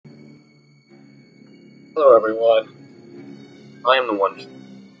Hello everyone, I am the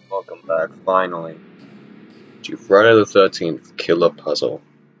one. Welcome back, finally, to Friday the 13th Killer Puzzle.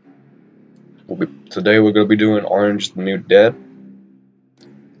 Today we're going to be doing Orange is the New Dead.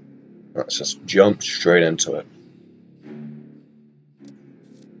 Let's just jump straight into it.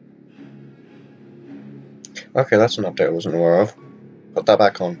 Okay, that's an update I wasn't aware of. Put that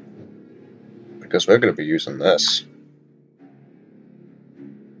back on, because we're going to be using this.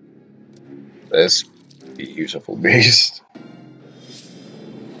 This beautiful beast.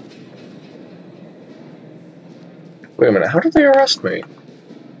 Wait a minute, how did they arrest me?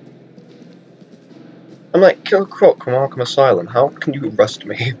 I'm like, Killer Croc from Arkham Asylum, how can you arrest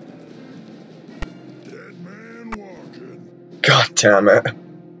me? Dead man walking. God damn it.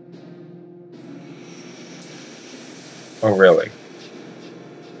 Oh, really?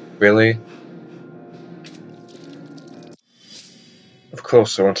 Really? Of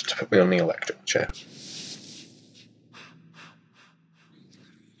course they wanted to put me on the electric chair.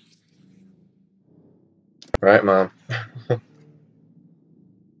 Right, Mom?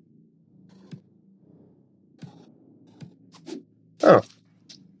 Oh.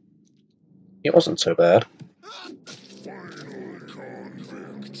 It wasn't so bad.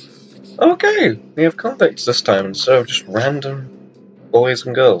 Okay, we have convicts this time instead of just random boys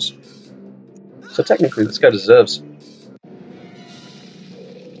and girls. So technically this guy deserves...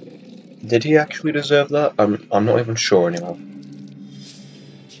 Did he actually deserve that? I'm not even sure anymore.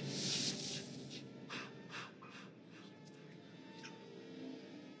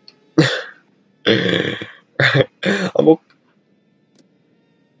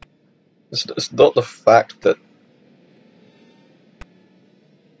 It's not the fact that...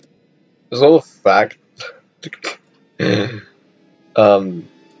 It's not the fact... I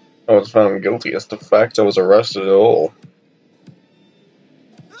was found guilty. It's the fact I was arrested at all.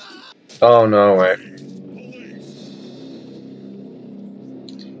 Oh, no, wait.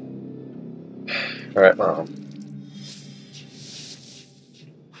 Alright, Mom.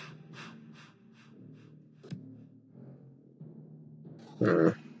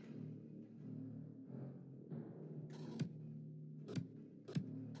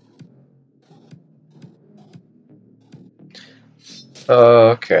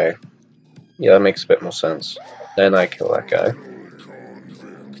 Okay. Yeah, that makes a bit more sense. Then I kill that guy.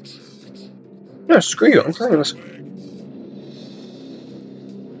 No, screw you, I'm playing this.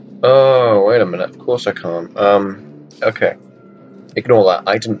 Oh, wait a minute, of course I can't. Okay. Ignore that,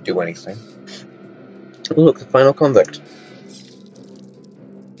 I didn't do anything. Oh, look, the final convict.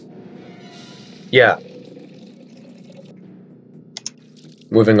 Yeah.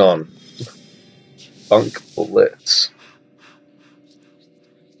 Moving on. Bunk bullets.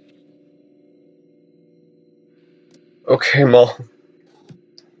 Okay, Mom.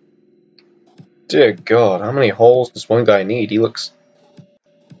 Dear God, how many holes does one guy need? He looks...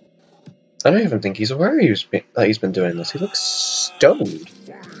 I don't even think he's aware that he's been doing this. He looks stoned.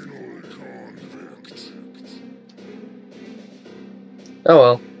 Oh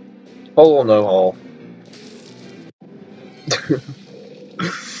well. Hole or no hole.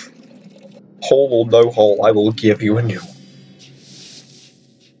 Hole or no hole, I will give you a new one.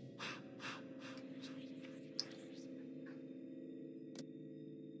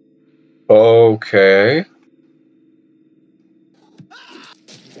 Okay.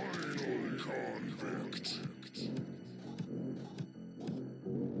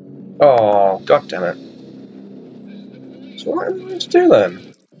 Oh, god damn it. So what am I going to do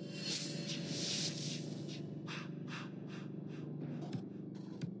then?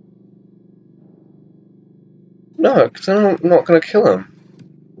 No, because I'm not going to kill him.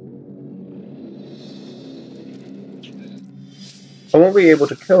 I won't be able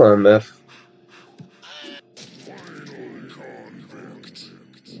to kill him if...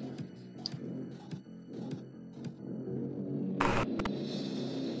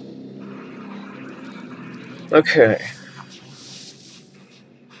 Okay.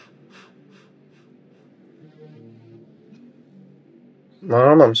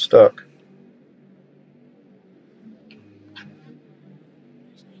 Mom, I'm stuck.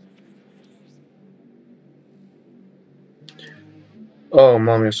 Oh,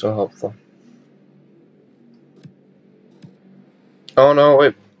 Mom, you're so helpful. Oh, no,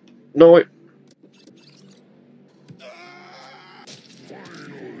 wait. No, wait.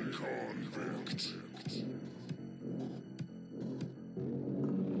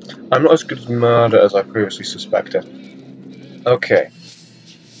 I'm not as good at murder as I previously suspected. Okay.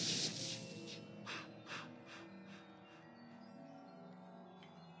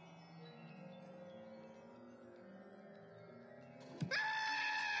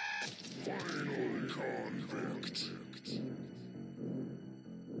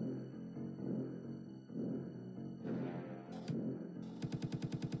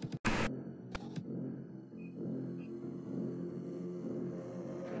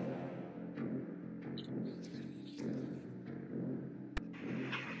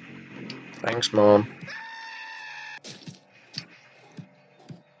 Thanks, Mom.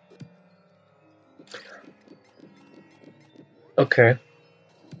 Okay.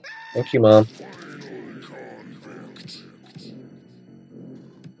 Thank you, Mom.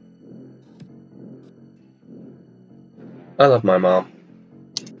 I love my mom.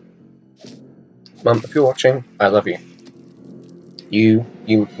 Mom, if you're watching, I love you.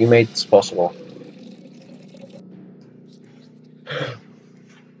 You made this possible.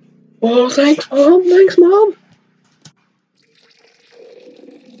 Oh, thanks, Mom! Thanks, Mom!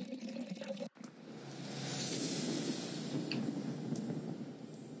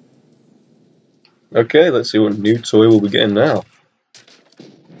 Okay, let's see what new toy we'll be getting now.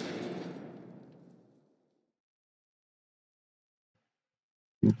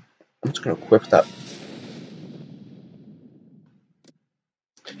 I'm just gonna equip that.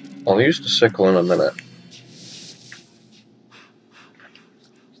 I'll use the sickle in a minute.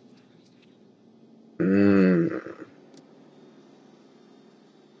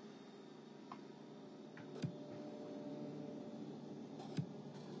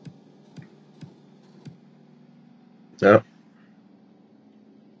 No.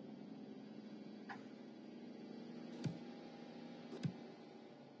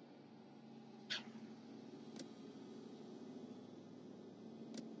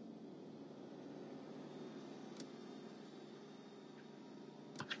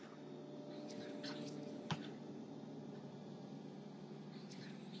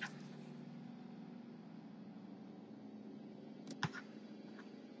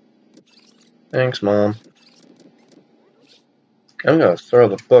 Thanks, Mom. I'm gonna throw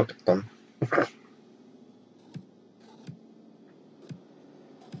the book at them.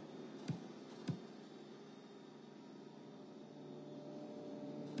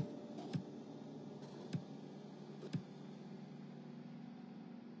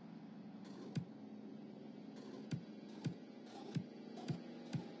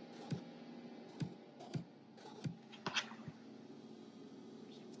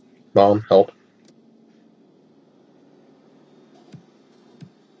 Mom, help.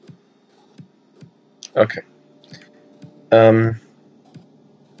 Okay.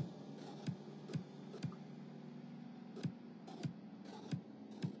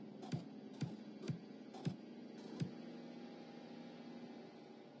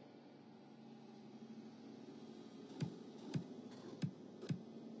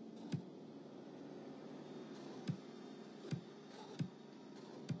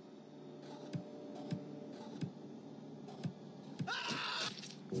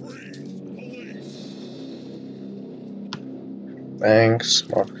 Thanks,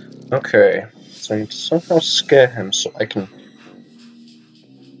 Mom. Okay. So I need to somehow scare him so I can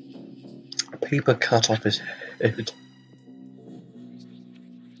paper cut off his head.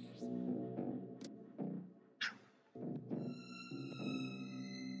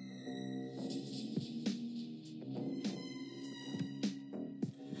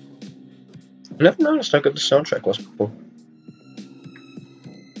 I never noticed how good the soundtrack was before.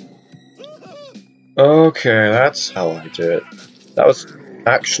 Okay, that's how I do it. That was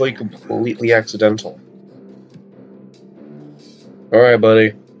actually completely accidental. Alright,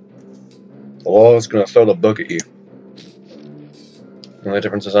 buddy. The law is gonna throw the book at you. The only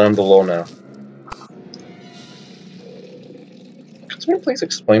difference is I'm the law now. Could someone please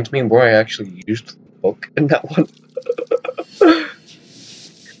explain to me where I actually used the book in that one?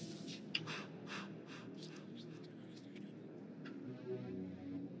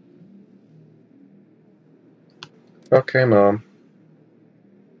 Okay, Mom.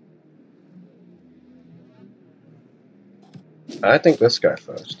 I think this guy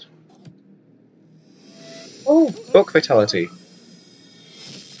first. Oh, book fatality.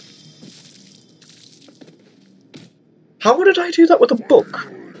 How did I do that with a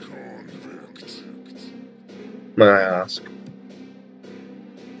book? May I ask?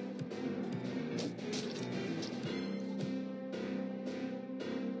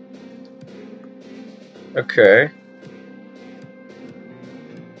 Okay.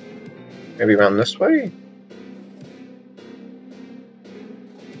 Maybe around this way?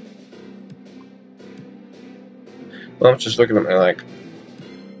 Well, I'm just looking at me like,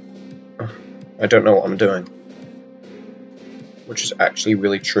 I don't know what I'm doing. Which is actually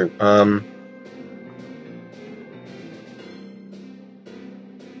really true.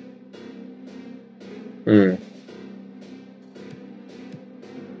 Hmm.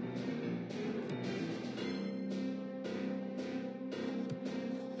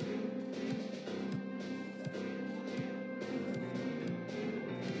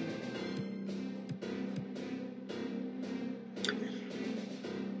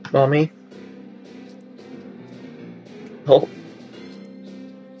 Mommy? Oh.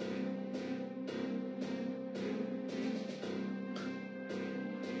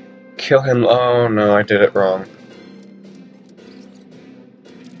 Kill him. Oh no, I did it wrong.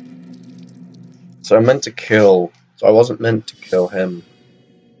 So I meant to kill. So I wasn't meant to kill him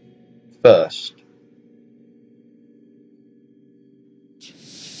first.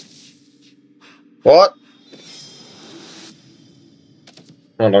 What?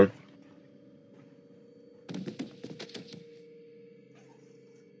 Hold on.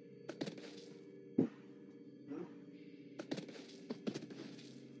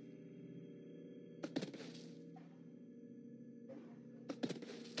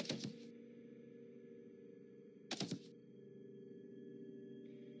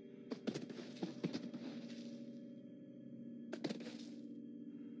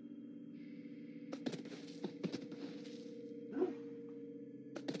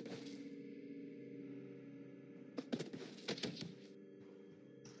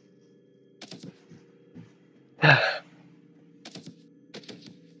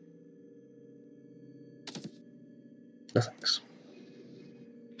 No thanks.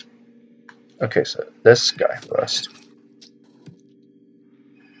 Okay, so this guy first.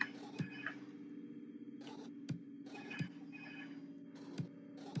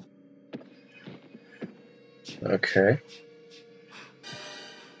 Okay.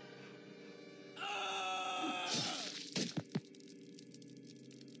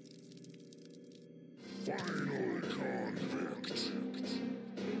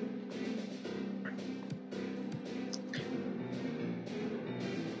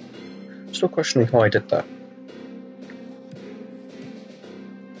 Still questioning how I did that.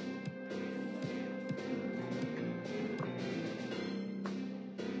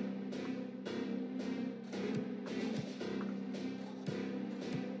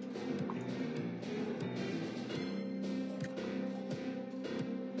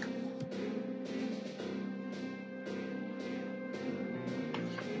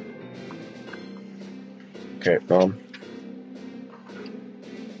 Okay, Mom.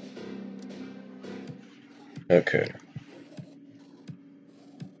 Okay.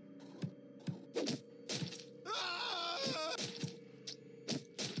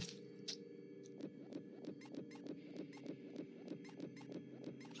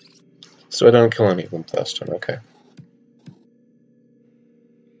 So I don't kill any of them first time, okay.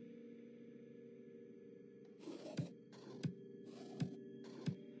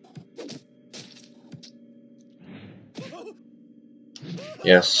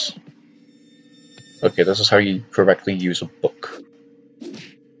 Yes. Okay, this is how you correctly use a book.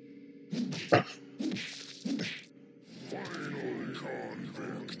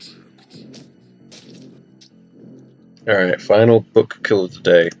 Alright, final book kill of the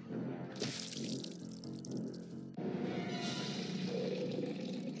day.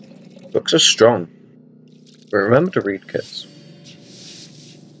 Books are strong. But remember to read, kids.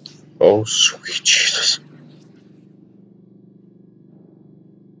 Oh, sweet Jesus.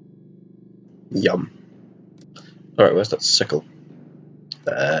 Yum. Alright, where's that sickle?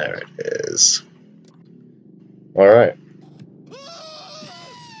 There it is. Alright.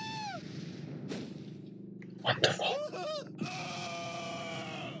 Wonderful.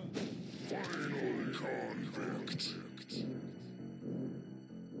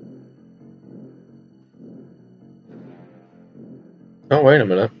 Oh, wait a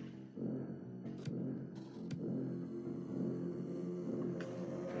minute.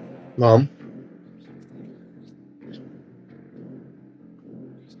 Mom?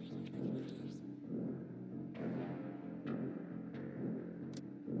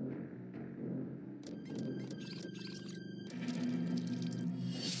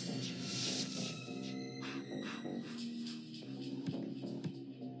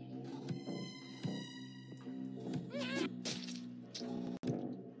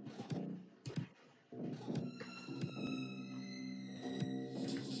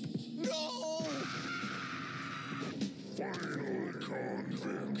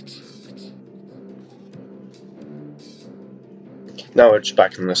 Now we're just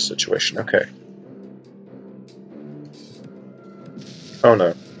back in this situation, okay. Oh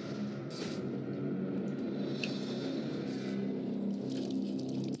no.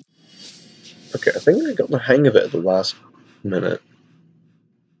 Okay, I think I got the hang of it at the last minute.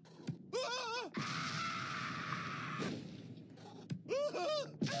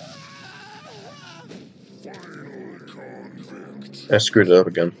 I screwed it up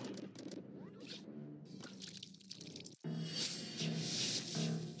again.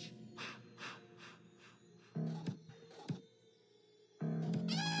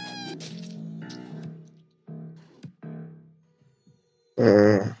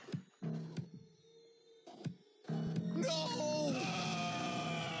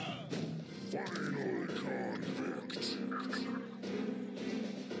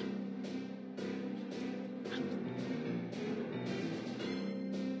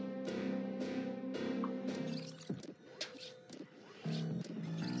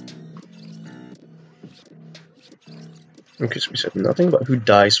 Because we said nothing about who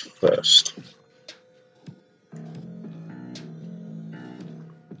dies first.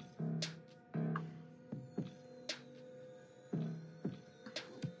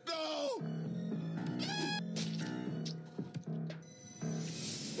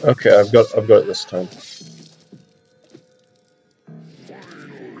 Okay, I've got it this time.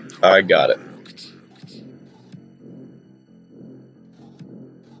 I got it.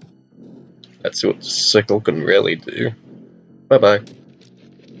 Let's see what the sickle can really do. Bye bye.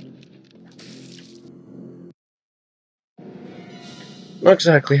 Not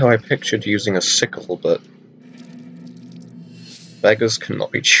exactly how I pictured using a sickle, but beggars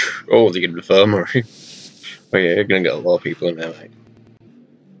cannot be true. Oh, the infirmary. Oh yeah, you're gonna get a lot of people in there, mate.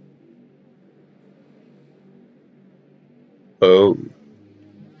 Oh.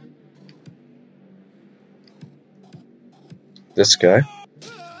 This guy?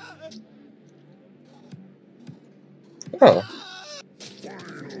 Oh.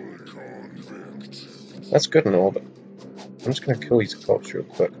 That's good and all, but I'm just gonna kill these cops real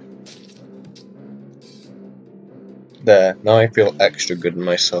quick. There, now I feel extra good in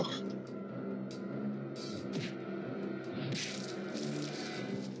myself.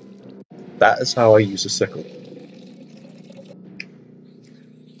 That is how I use a sickle.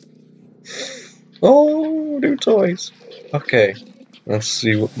 Oh, new toys! Okay, let's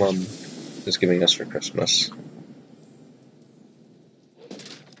see what Mum is giving us for Christmas.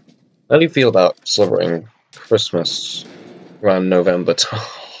 How do you feel about celebrating Christmas around November time?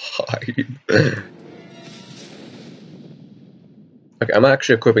 Okay, I'm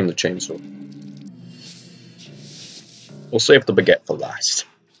actually equipping the chainsaw. We'll save the baguette for last.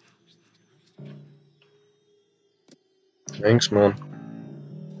 Thanks, Mom.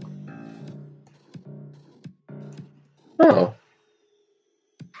 Oh.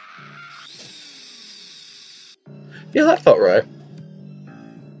 Yeah, that felt right.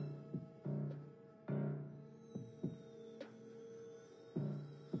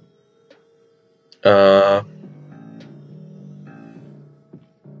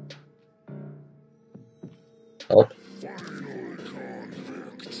 Help.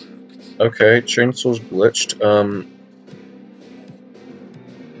 Okay, chainsaw's glitched.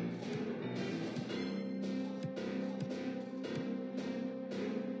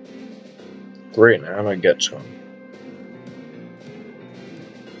 Great, now how do I get to him?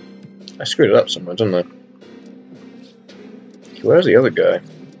 I screwed it up somewhere, didn't I? Where's the other guy?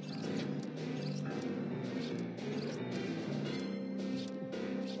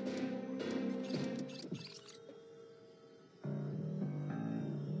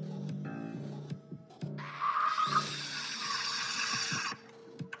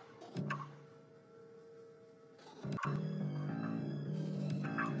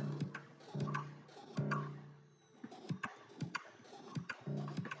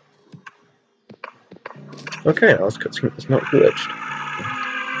 Okay, now this cutscene is not glitched.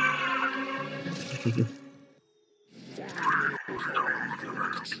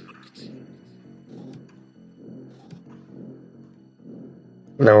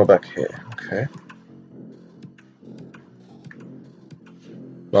 Now we're back here, okay.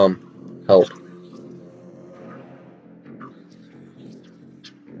 Mom, help.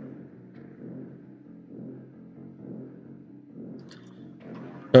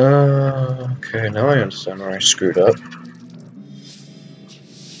 Okay, now I understand where I screwed up.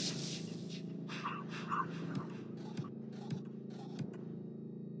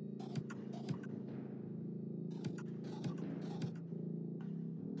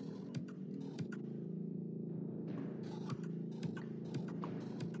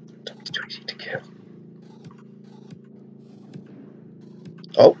 Don't be too easy to kill.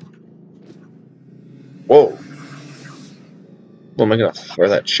 Oh! Whoa! Well, am I gonna throw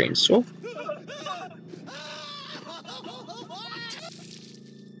that chainsaw?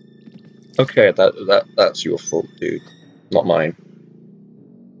 Okay, that's your fault, dude. Not mine.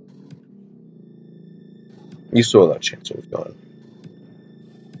 You saw that chainsaw was gone.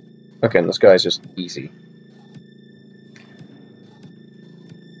 Okay, and this guy's just easy.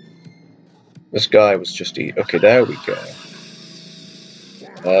 This guy was just okay, there we go.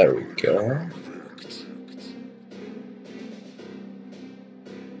 There we go.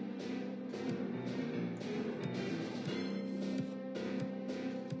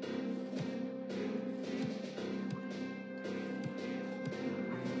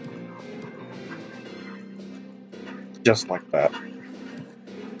 Just like that.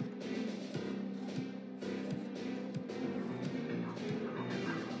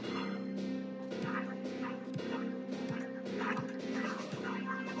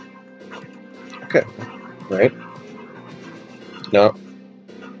 Okay, right. No.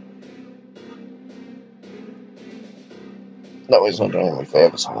 That was not doing me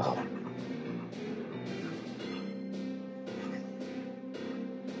favors, either.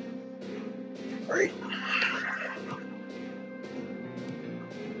 Right.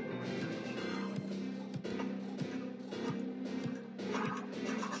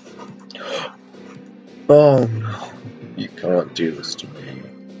 Oh no, you can't do this to me.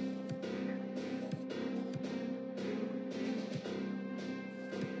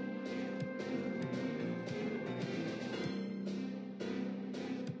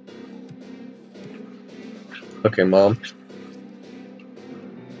 Okay, Mom.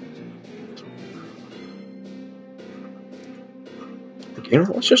 You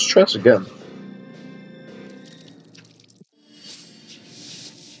know, let's just try this again.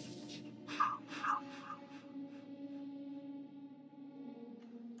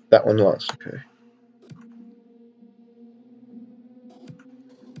 That one lost, okay.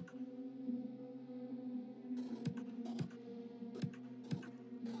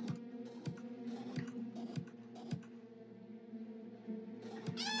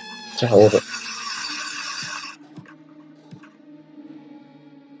 To hell with it.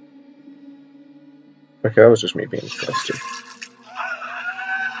 Okay, that was just me being thirsty.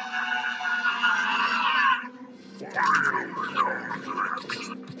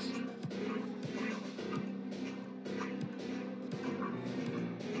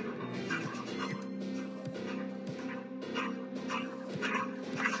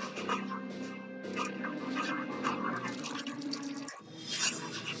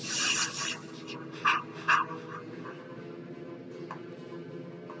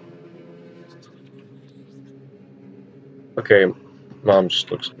 Okay, Mom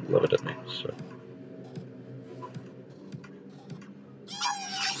just looks livid at me, so.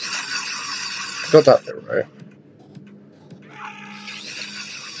 Got that there, right?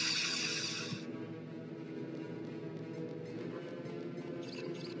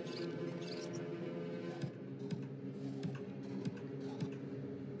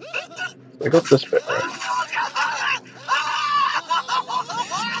 I got this bit right.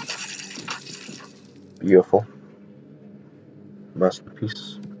 Beautiful.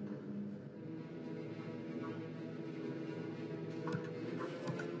 Masterpiece.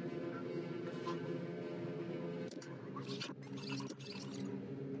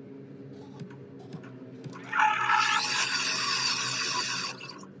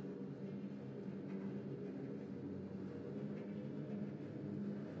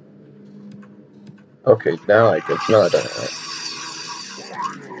 Okay, now I get. No, I don't. Right.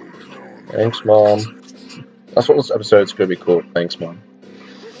 Thanks, Mom. That's what this episode's gonna be called. Thanks, Mom.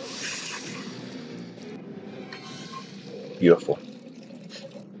 Beautiful.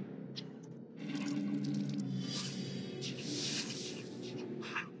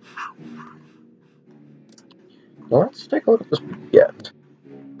 Now let's take a look at this baguette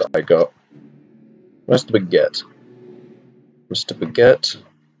that I got. Where's the baguette? Mr. Baguette.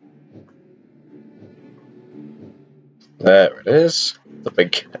 There it is. The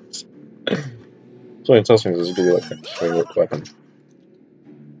baguette. So it tells me this is gonna be like my favorite weapon.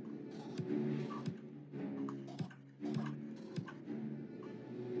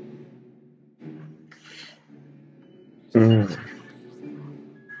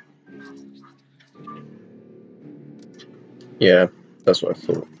 Yeah, that's what I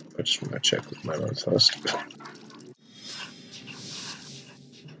thought. I just want to check with my own first.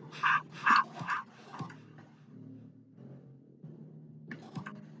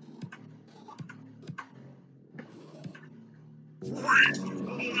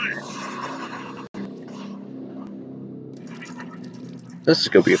 This is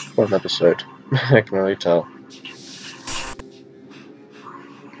gonna be a fun episode. I can already tell.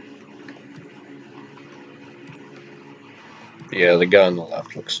 Yeah, the guy on the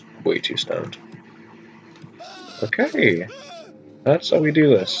left looks way too stoned. Okay, that's how we do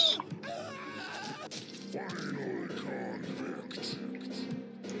this.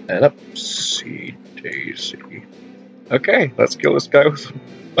 And upsy daisy. Okay, let's kill this guy with a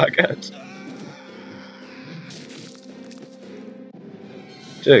baguette.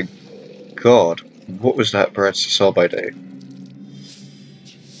 Dear God, what was that bird's sell-by date?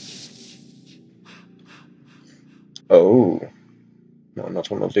 Oh, no,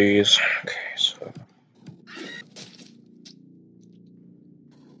 not one of these. Okay, so.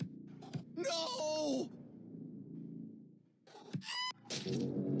 No!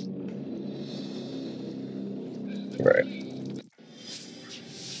 Right.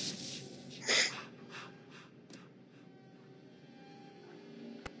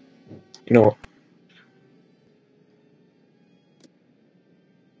 You know what?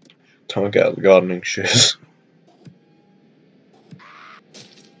 Time to get out the gardening shoes.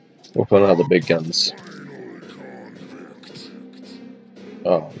 We'll put out the big guns.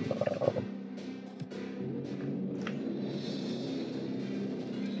 Oh no.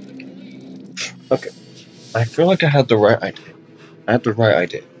 Okay. I feel like I had the right idea. I had the right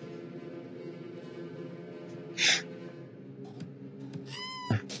idea.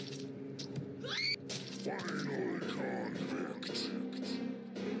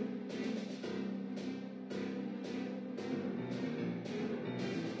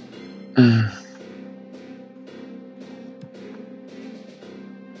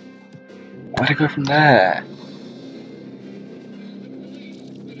 Where'd I go from there?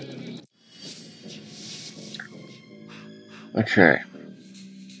 Okay.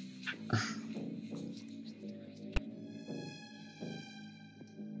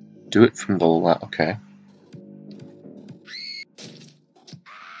 Do it from the left. Okay.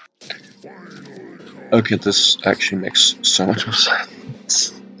 Okay, this actually makes so much more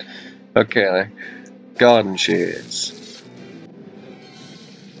sense. Okay, garden shears.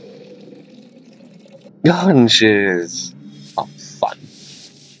 Garden shears! Oh, fun.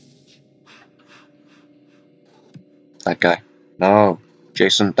 That guy. No,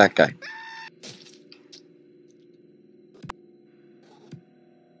 Jason, that guy.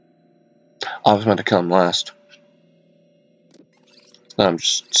 I was meant to kill him last. Now I'm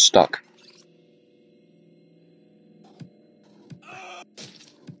just stuck.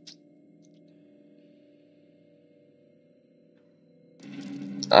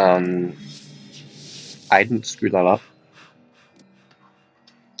 I didn't screw that up.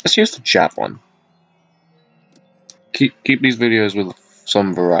 Let's use the javelin. Keep these videos with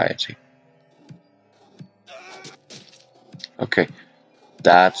some variety. Okay,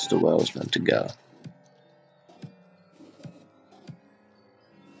 that's the way I was meant to go.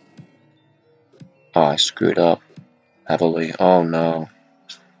 Oh, I screwed up heavily. Oh no.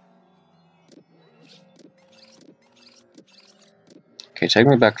 Okay, take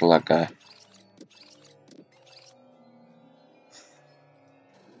me back to that guy.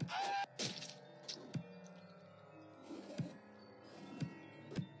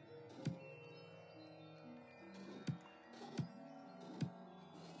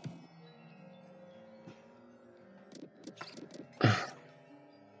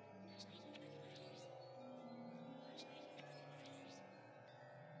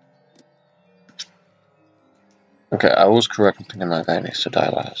 Okay, I was correct in thinking that guy needs to die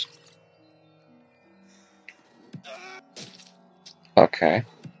last. Okay.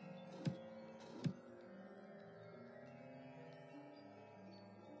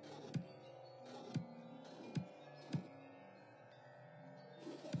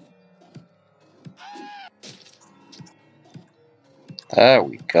 There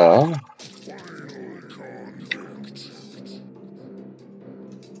we go.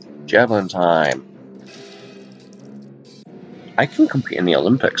 Javelin time. I can compete in the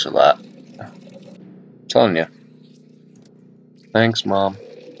Olympics with that. I'm telling you. Thanks, Mom.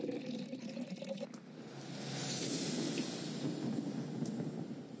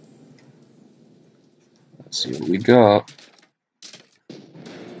 Let's see what we got.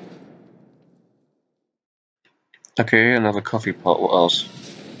 Okay, another coffee pot. What else?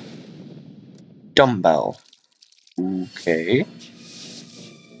 Dumbbell. Okay.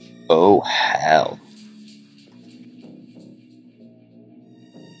 Oh, hell.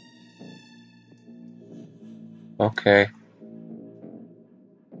 Okay.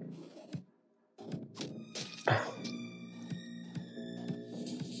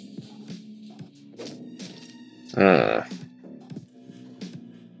 Hmm.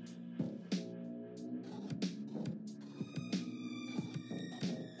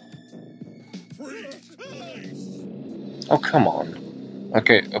 Oh, come on.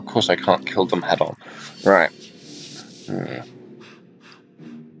 Okay, of course I can't kill them head on. Right. Hmm.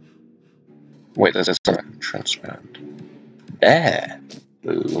 Wait, there's a transparent. There.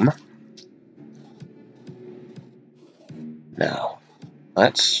 Boom. Now,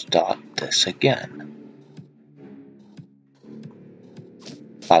 let's start this again.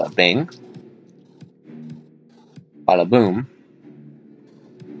 Bada bing. Bada boom.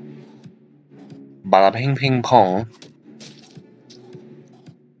 Bada ping ping pong.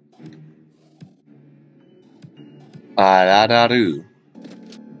 Bada da doo.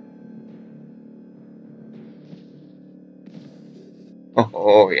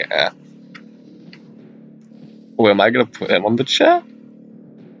 Oh yeah. Oh, am I gonna put him on the chair?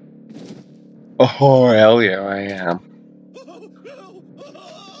 Oh hell yeah, I am.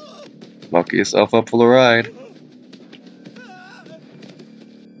 Lock yourself up for the ride.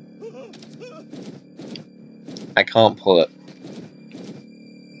 I can't pull it.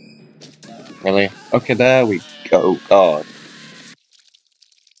 Really? Okay, there we go. God.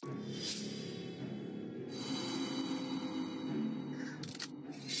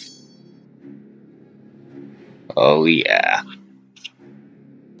 Oh yeah.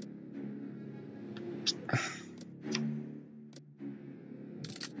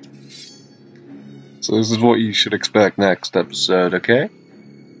 So this is what you should expect next episode, okay?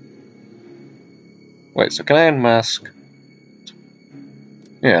 Wait, so can I unmask?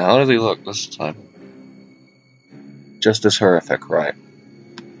 Yeah, how does he look this time? Just as horrific, right?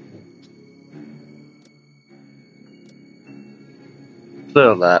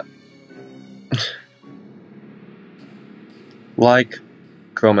 So that. Like,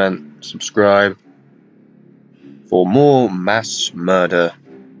 comment, subscribe for more mass murder.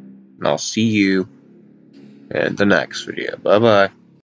 And I'll see you in the next video. Bye bye.